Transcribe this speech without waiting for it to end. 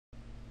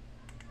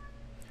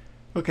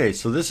Okay,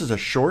 so this is a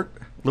short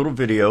little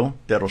video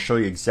that'll show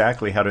you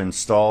exactly how to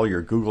install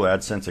your Google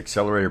AdSense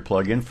Accelerator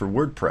plugin for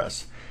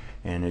WordPress.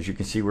 And as you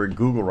can see, we're at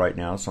Google right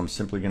now, so I'm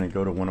simply going to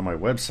go to one of my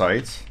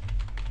websites.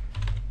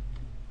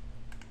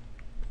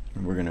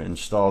 And we're going to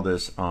install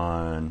this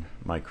on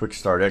my Quick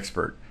Start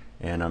Expert.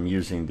 And I'm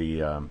using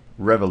the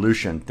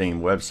Revolution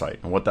theme website.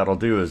 And what that'll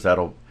do is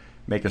that'll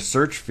make a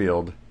search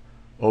field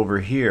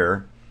over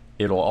here.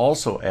 It'll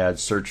also add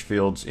search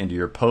fields into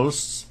your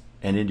posts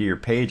and into your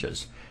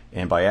pages.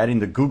 And by adding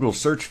the Google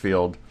search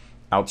field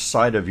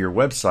outside of your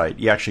website,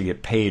 you actually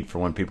get paid for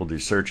when people do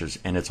searches,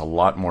 and it's a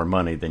lot more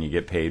money than you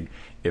get paid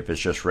if it's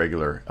just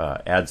regular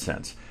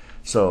AdSense.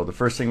 So the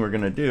first thing we're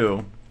going to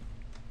do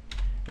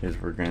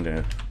is we're going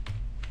to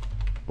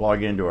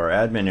log into our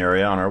admin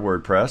area on our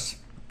WordPress,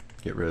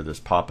 get rid of this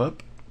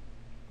pop-up.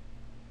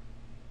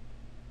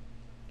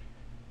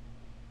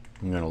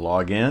 I'm going to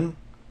log in.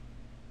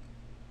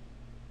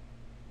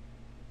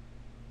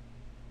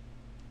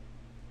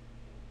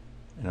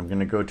 And I'm going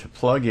to go to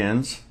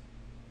plugins,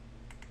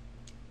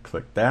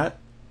 click that.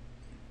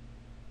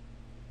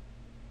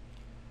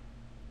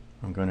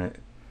 I'm going to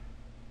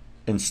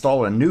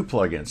install a new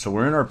plugin. So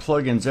we're in our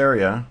plugins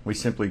area. We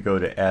simply go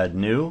to add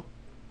new.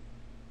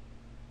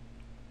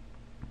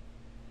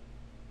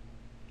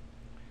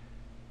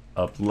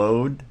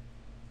 Upload.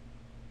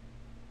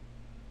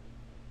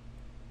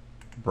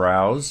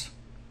 Browse.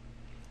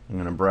 I'm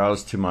going to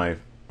browse to my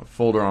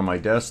folder on my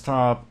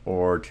desktop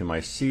or to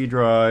my C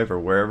drive or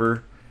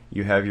wherever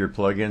you have your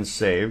plugins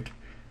saved.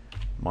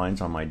 Mine's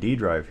on my D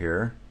drive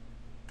here.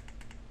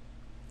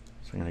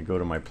 So I'm going to go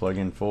to my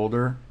plugin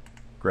folder,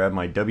 grab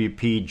my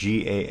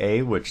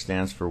WPGAA, which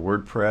stands for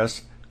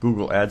WordPress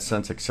Google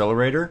AdSense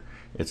Accelerator.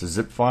 It's a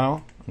zip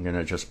file. I'm going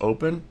to just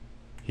open,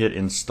 hit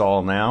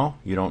install now.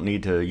 You don't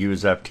need to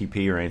use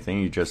FTP or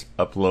anything. You just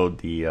upload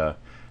the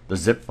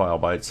zip file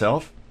by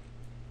itself.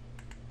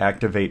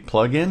 Activate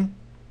plugin.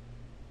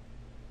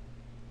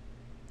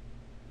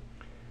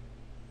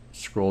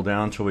 Scroll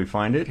down until we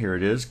find it. Here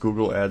it is,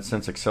 Google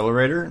AdSense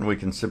Accelerator, and we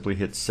can simply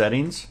hit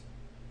Settings.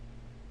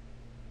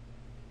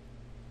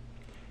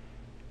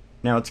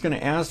 Now it's going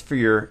to ask for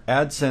your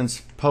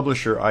AdSense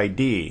Publisher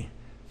ID,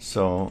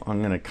 so I'm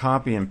going to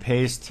copy and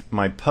paste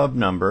my pub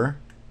number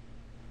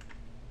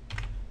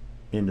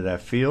into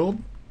that field.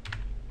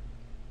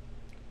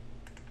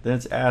 Then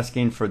it's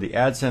asking for the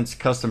AdSense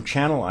Custom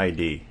Channel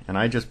ID, and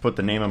I just put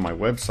the name of my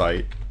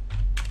website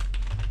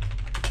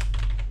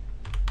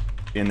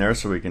in there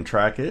so we can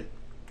track it.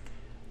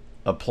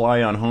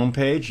 Apply on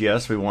homepage,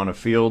 yes, we want a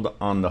field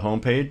on the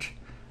homepage.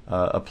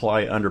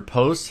 Apply under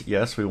posts,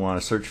 yes, we want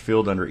a search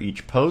field under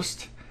each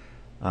post.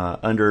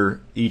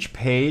 Under each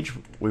page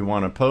we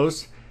want a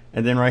post,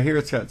 and then right here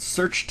it's got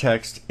search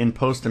text in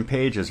post and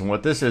pages, and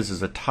what this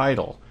is a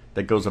title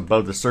that goes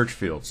above the search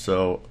field.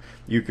 So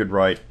you could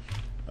write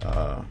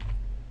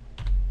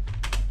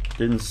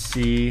didn't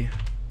see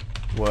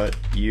what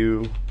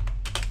you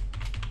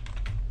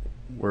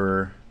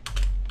were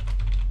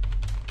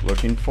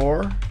looking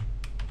for,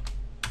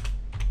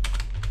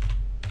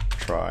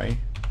 try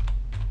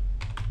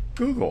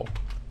Google.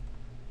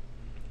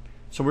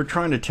 So we're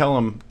trying to tell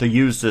them to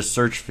use this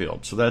search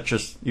field. So that's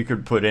just, you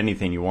could put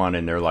anything you want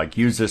in there, like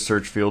use this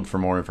search field for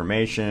more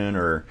information,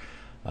 or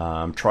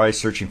try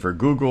searching for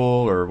Google,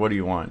 or what do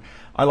you want?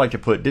 I like to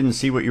put didn't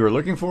see what you were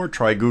looking for,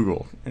 try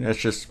Google. And that's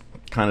just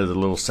kind of the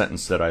little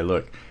sentence that I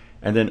look.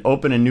 And then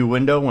open a new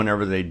window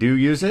whenever they do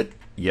use it.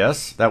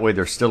 Yes, that way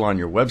they're still on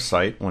your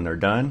website when they're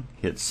done.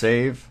 Hit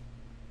save.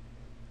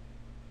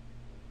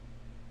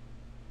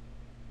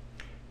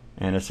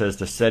 And it says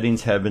the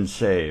settings have been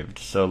saved.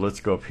 So let's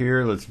go up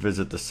here, let's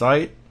visit the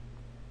site,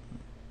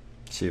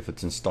 see if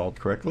it's installed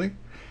correctly.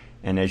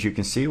 And as you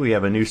can see, we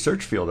have a new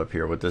search field up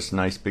here with this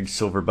nice big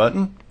silver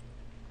button.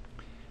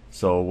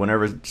 So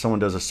whenever someone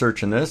does a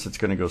search in this, it's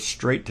going to go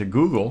straight to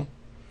Google.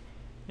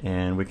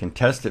 And we can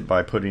test it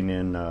by putting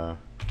in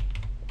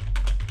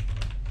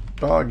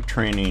dog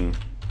training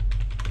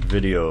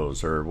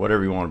videos or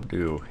whatever you want to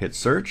do. Hit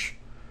search,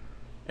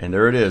 and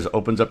there it is.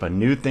 Opens up a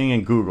new thing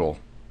in Google.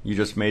 You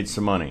just made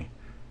some money.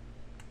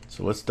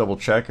 So let's double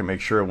check and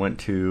make sure it went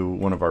to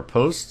one of our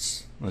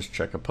posts. Let's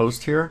check a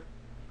post here.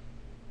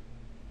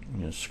 I'm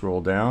going to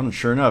scroll down, and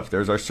sure enough,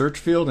 there's our search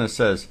field, and it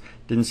says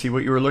didn't see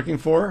what you were looking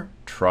for,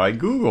 try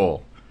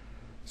Google.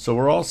 So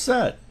we're all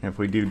set. If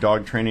we do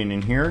dog training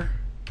in here,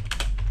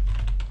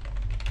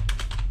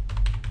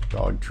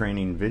 dog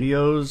training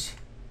videos,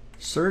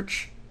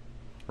 search,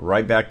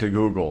 right back to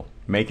Google,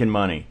 making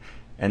money.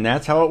 And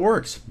that's how it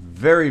works.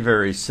 Very,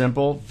 very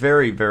simple,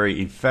 very,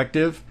 very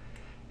effective.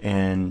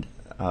 And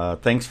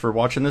thanks for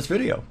watching this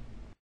video.